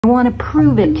I want to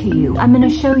prove it to you. I'm going to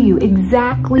show you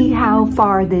exactly how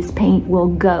far this paint will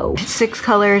go. 6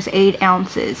 colors, 8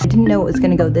 ounces. I didn't know it was going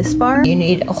to go this far. You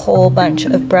need a whole bunch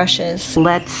of brushes.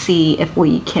 Let's see if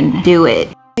we can do it.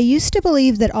 I used to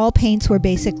believe that all paints were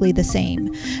basically the same,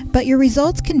 but your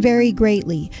results can vary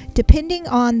greatly depending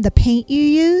on the paint you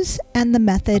use and the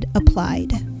method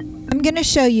applied. I'm going to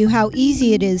show you how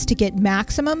easy it is to get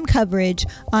maximum coverage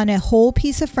on a whole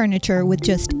piece of furniture with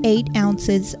just 8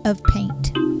 ounces of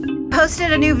paint.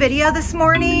 Posted a new video this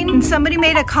morning and somebody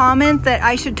made a comment that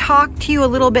I should talk to you a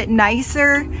little bit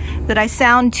nicer, that I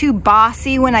sound too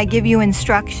bossy when I give you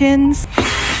instructions.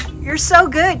 You're so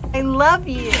good. I love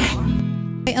you.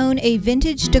 I own a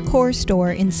vintage decor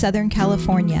store in Southern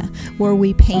California where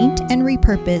we paint and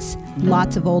repurpose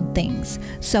lots of old things.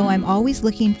 So I'm always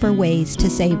looking for ways to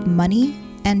save money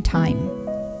and time.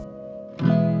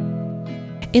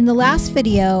 In the last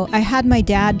video, I had my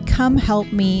dad come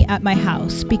help me at my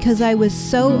house because I was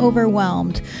so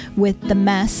overwhelmed with the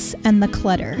mess and the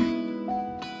clutter.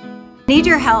 Need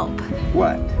your help.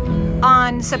 What?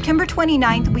 On September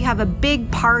 29th, we have a big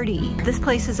party. This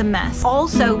place is a mess.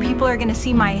 Also, people are gonna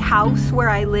see my house where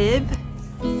I live.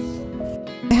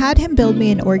 I had him build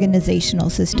me an organizational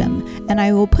system, and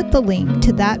I will put the link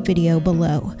to that video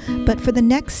below. But for the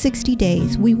next 60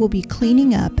 days, we will be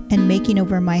cleaning up and making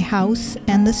over my house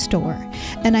and the store.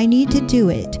 And I need to do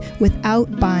it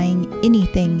without buying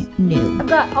anything new. I've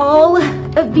got all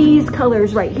of these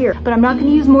colors right here, but I'm not going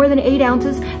to use more than 8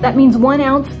 ounces. That means 1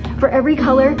 ounce for every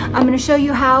color. I'm going to show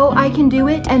you how I can do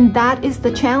it, and that is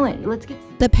the challenge. Let's get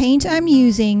started. The paint I'm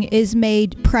using is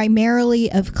made primarily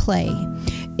of clay.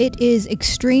 It is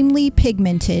extremely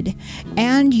pigmented,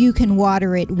 and you can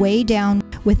water it way down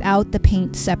without the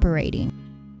paint separating.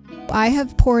 I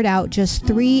have poured out just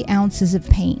 3 ounces of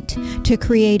paint to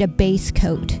create a base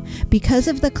coat. Because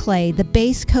of the clay, the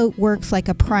base coat works like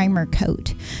a primer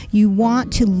coat. You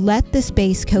want to let this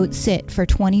base coat sit for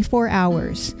 24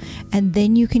 hours, and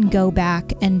then you can go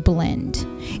back and blend.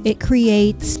 It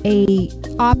creates an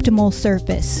optimal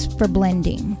surface for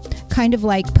blending, kind of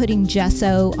like putting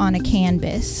gesso on a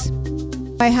canvas.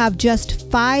 I have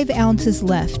just 5 ounces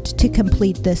left to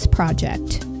complete this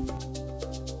project.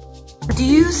 Do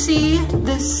you see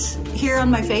this here on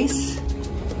my face?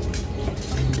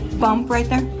 Bump right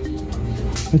there?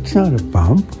 It's not a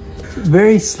bump.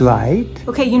 Very slight.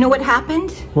 Okay, you know what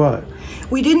happened? What?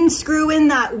 We didn't screw in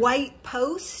that white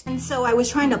post, and so I was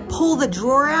trying to pull the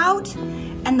drawer out,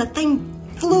 and the thing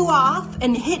flew off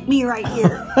and hit me right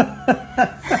here.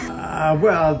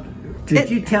 Well, did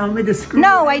you tell me to screw?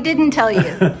 No, I didn't tell you.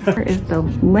 Where is the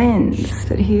lens?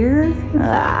 Is it here?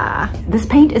 This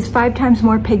paint is 5 times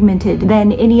more pigmented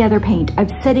than any other paint.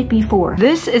 I've said it before.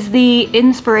 This is the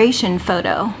inspiration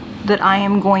photo that I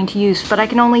am going to use, but I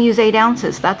can only use 8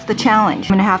 ounces. That's the challenge.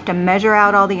 I'm gonna have to measure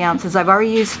out all the ounces. I've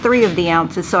already used 3 of the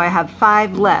ounces, so I have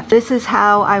 5 left. This is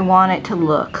how I want it to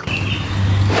look.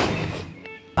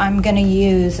 I'm gonna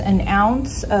use 1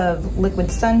 ounce of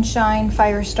Liquid Sunshine,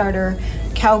 Firestarter,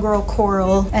 Cowgirl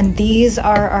Coral, and these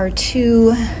are our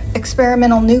 2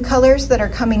 experimental new colors that are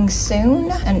coming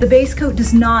soon. And the base coat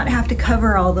does not have to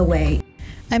cover all the way.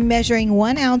 I'm measuring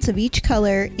 1 ounce of each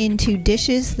color into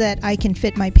dishes that I can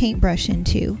fit my paintbrush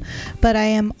into, but I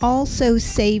am also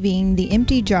saving the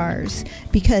empty jars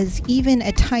because even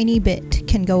a tiny bit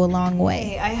can go a long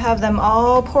way. I have them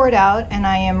all poured out and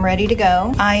I am ready to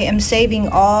go. I am saving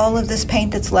all of this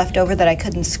paint that's left over that I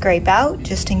couldn't scrape out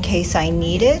just in case I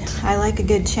need it. I like a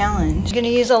good challenge. I'm gonna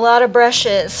use a lot of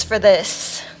brushes for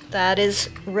this. That is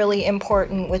really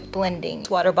important with blending. This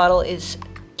water bottle is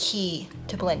key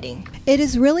to blending. It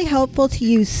is really helpful to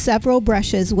use several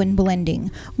brushes when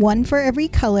blending, 1 for every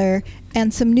color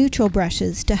and some neutral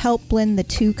brushes to help blend the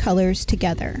 2 colors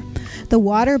together. The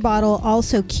water bottle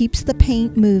also keeps the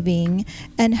paint moving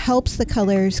and helps the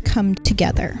colors come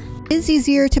together. It is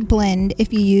easier to blend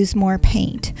if you use more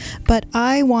paint, but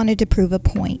I wanted to prove a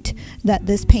point that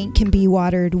this paint can be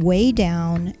watered way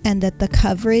down and that the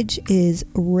coverage is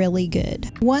really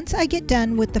good. Once I get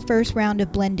done with the first round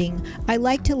of blending, I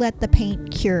like to let the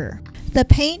paint cure. The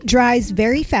paint dries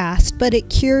very fast, but it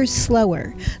cures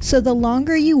slower. So the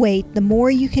longer you wait, the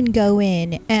more you can go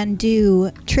in and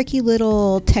do tricky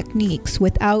little techniques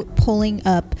without pulling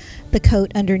up the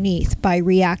coat underneath by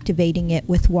reactivating it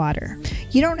with water.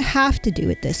 You don't have to do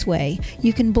it this way.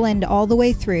 You can blend all the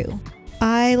way through.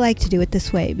 I like to do it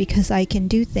this way because I can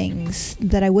do things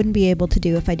that I wouldn't be able to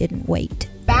do if I didn't wait.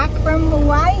 Back from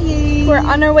Hawaii. We're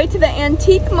on our way to the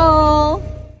antique mall.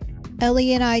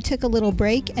 Ellie and I took a little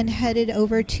break and headed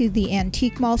over to the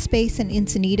Antique Mall space in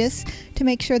Encinitas to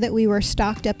make sure that we were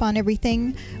stocked up on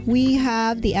everything. We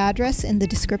have the address in the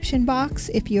description box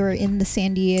if you're in the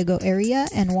San Diego area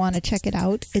and want to check it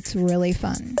out. It's really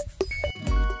fun.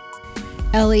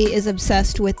 Ellie is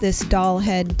obsessed with this doll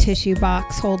head tissue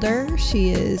box holder.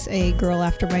 She is a girl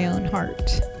after my own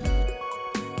heart.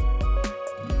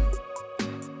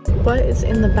 What is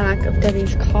in the back of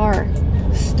Debbie's car?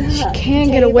 Stuff. She can't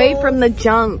get away from the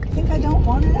junk. I think I don't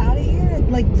want it out of here.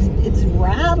 Like, it's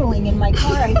rattling in my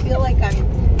car. I feel like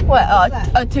I'm... What,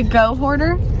 a to-go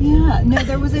hoarder? Yeah, no,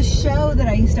 there was a show that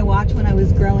I used to watch when I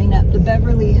was growing up, the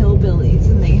Beverly Hillbillies,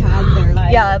 and they had their...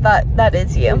 Yeah, that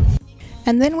is you.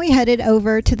 And then we headed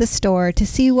over to the store to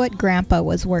see what Grandpa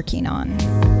was working on.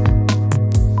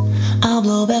 I'll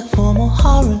blow back for more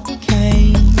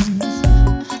hurricanes,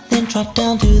 then trot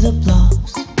down to the blocks.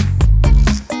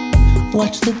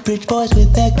 Watch the bridge boys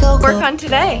with their go-go. Work on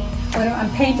today. I'm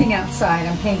painting outside.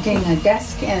 I'm painting a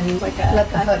desk and like a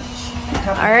hutch.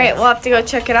 All right, we'll have to go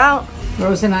check it out.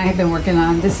 Rose and I have been working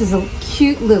on, this is a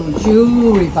cute little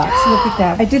jewelry box. Look at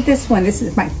that. I did this one. This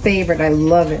is my favorite. I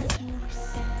love it.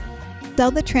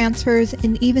 Sell the transfers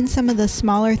and even some of the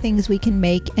smaller things we can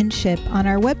make and ship on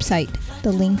our website.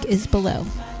 The link is below.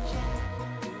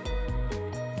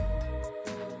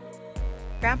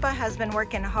 Grandpa has been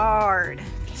working hard.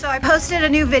 So I posted a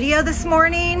new video this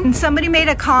morning and somebody made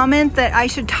a comment that I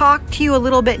should talk to you a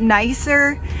little bit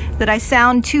nicer, that I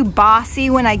sound too bossy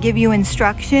when I give you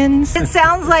instructions. It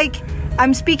sounds like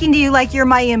I'm speaking to you like you're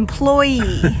my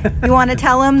employee. You want to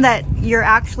tell him that you're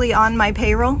actually on my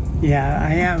payroll? Yeah,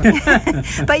 I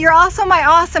am. But you're also my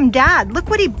awesome dad. Look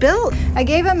what he built. I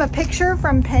gave him a picture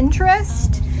from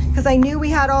Pinterest because I knew we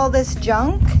had all this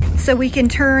junk. So we can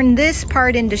turn this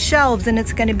part into shelves and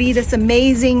it's going to be this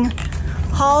amazing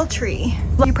haul tree.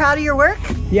 Are you proud of your work?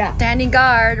 Yeah. Standing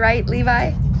guard, right,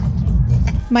 Levi?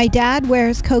 My dad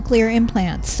wears cochlear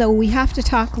implants, so we have to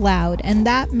talk loud, and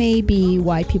that may be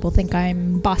why people think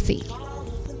I'm bossy.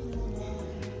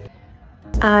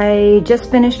 I just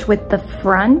finished with the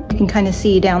front. You can kind of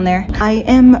see down there. I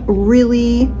am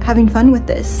really having fun with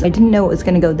this. I didn't know it was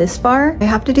gonna go this far. I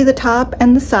have to do the top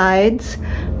and the sides,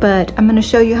 but I'm gonna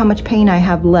show you how much paint I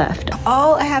have left.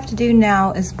 All I have to do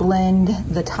now is blend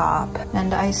the top,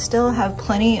 and I still have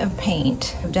plenty of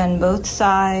paint. I've done both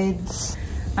sides.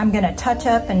 I'm gonna touch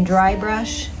up and dry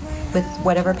brush with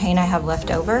whatever paint I have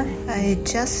left over. I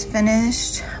just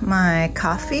finished my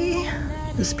coffee.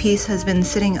 This piece has been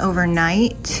sitting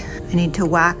overnight. I need to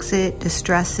wax it,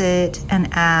 distress it, and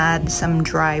add some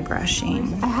dry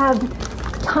brushing. I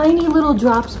have tiny little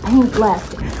drops of paint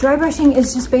left. Dry brushing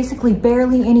is just basically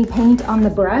barely any paint on the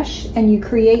brush, and you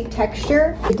create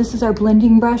texture. This is our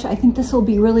blending brush. I think this will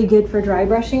be really good for dry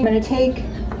brushing. I'm gonna take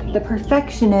the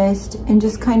Perfectionist and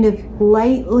just kind of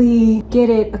lightly get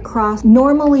it across.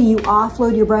 Normally you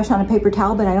offload your brush on a paper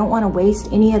towel, but I don't want to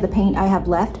waste any of the paint I have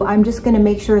left. I'm just going to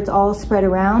make sure it's all spread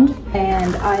around,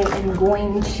 and I am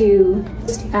going to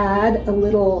just add a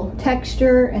little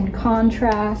texture and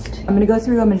contrast. I'm going to go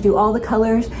through, I'm going to do all the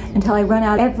colors until I run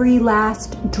out every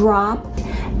last drop,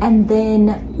 and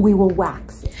then we will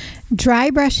wax. Dry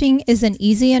brushing is an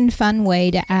easy and fun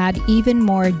way to add even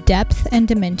more depth and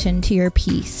dimension to your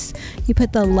piece. You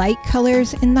put the light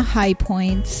colors in the high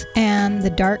points and the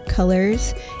dark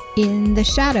colors in the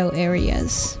shadow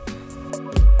areas.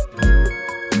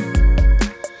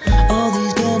 All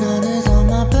these bananas on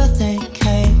my birthday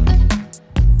cake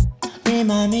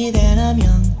remind me that I'm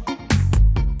young.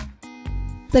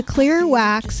 The clear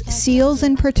wax seals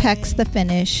and protects the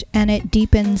finish, and it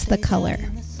deepens the color.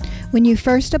 When you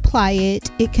first apply it,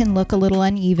 it can look a little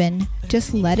uneven.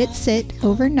 Just let it sit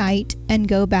overnight and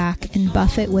go back and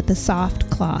buff it with a soft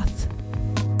cloth.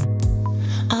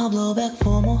 I'll blow back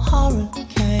for more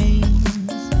hurricanes,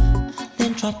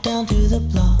 then trot down to the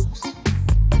blocks.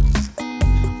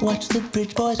 Watch the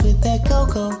bridge boys with their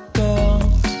go-go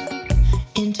girls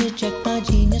interject my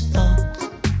genius thoughts.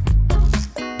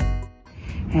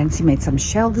 And she made some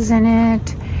shelves in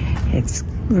it. It's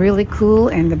really cool,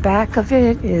 and the back of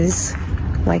it is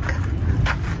like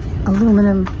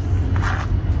aluminum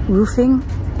roofing.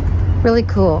 Really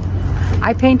cool.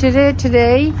 I painted it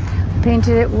today.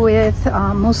 Painted it with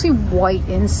mostly white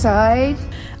inside.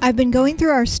 I've been going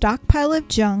through our stockpile of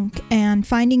junk and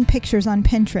finding pictures on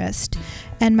Pinterest,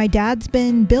 and my dad's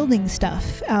been building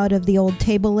stuff out of the old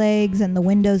table legs and the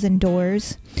windows and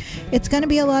doors. It's going to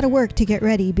be a lot of work to get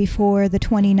ready before the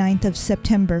 29th of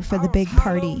September for the big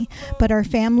party, but our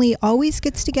family always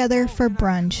gets together for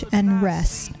brunch and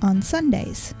rest on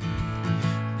Sundays.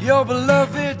 Your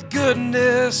beloved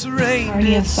goodness reign Carne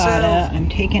itself. asada. I'm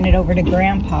taking it over to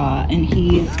Grandpa, and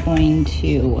he's going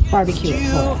to barbecue it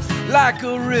for us. Like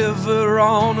a river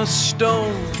on a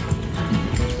stone.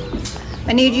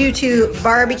 I need you to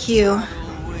barbecue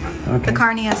Okay. the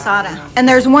carne asada. And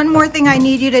there's one more thing I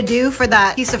need you to do for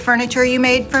that piece of furniture you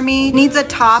made for me. It needs a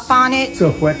top on it.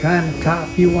 So what kind of top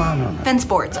you want on it? Fence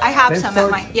boards. I have Fence some at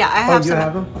boards? my, yeah, I have you some.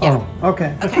 have them? Yeah. Oh,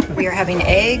 okay. Okay, we are having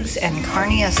eggs and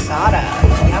carne asada.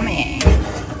 Yummy.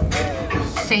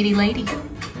 Sadie lady.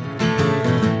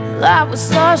 I was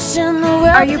lost in the world.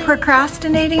 Are you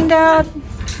procrastinating, Dad?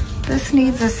 This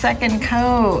needs a second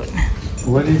coat.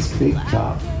 What is big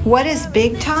top? What is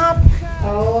big top?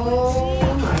 Oh,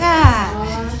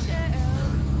 Dad.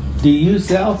 Do you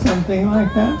sell something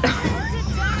like that?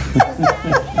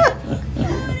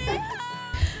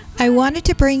 I wanted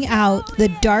to bring out the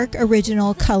dark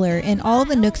original color in all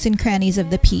the nooks and crannies of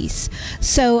the piece.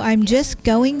 So I'm just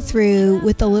going through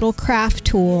with the little craft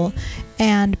tool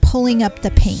and pulling up the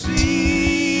paint.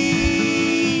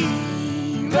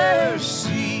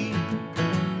 Mercy,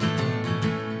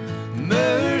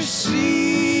 mercy,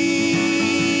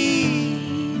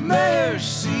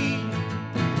 mercy.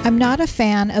 I'm not a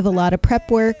fan of a lot of prep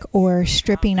work or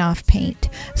stripping off paint,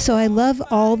 so I love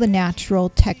all the natural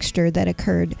texture that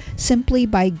occurred simply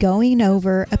by going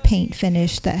over a paint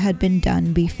finish that had been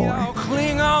done before. I'll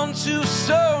cling on to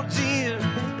so dear.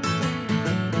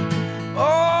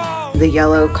 Oh. The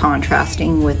yellow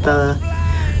contrasting with the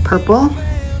purple.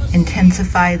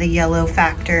 Intensify the yellow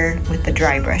factor with the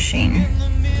dry brushing.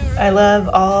 I love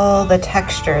all the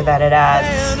texture that it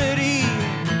adds.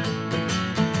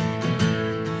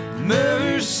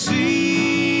 Mercy,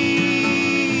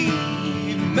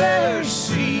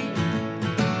 mercy,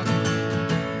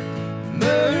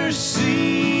 mercy,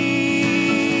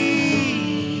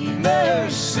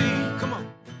 mercy. Come on.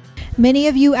 Many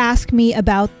of you ask me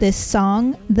about this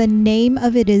song. The name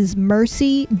of it is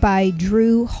Mercy by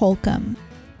Drew Holcomb.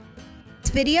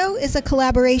 This video is a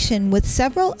collaboration with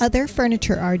several other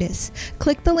furniture artists.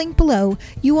 Click the link below.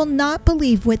 You will not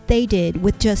believe what they did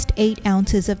with just 8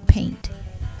 ounces of paint.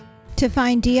 To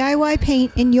find DIY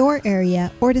paint in your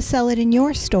area or to sell it in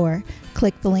your store,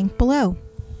 click the link below.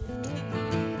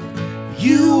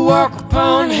 You walk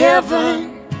upon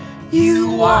heaven,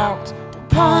 you walked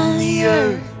upon the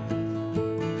earth.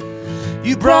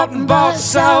 You brought and bought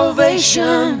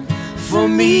salvation for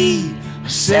me, a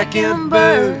second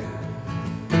birth.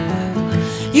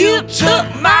 You took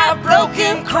my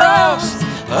broken cross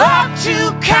up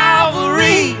to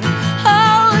Calvary.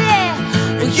 Oh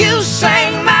yeah, and you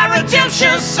sang my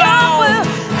redemption song,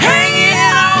 hanging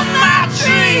on my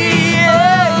tree.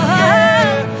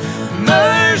 Yeah.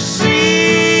 Mercy,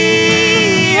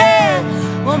 yeah.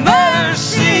 Well,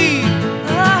 mercy,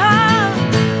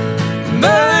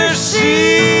 mercy,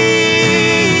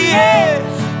 yeah.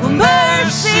 Well,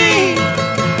 mercy,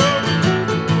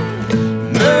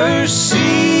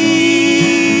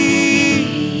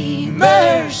 mercy,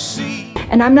 mercy.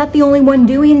 And I'm not the only one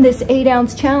doing this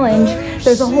 8-ounce challenge.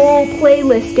 There's a whole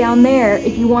playlist down there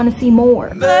if you want to see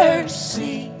more.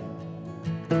 Mercy.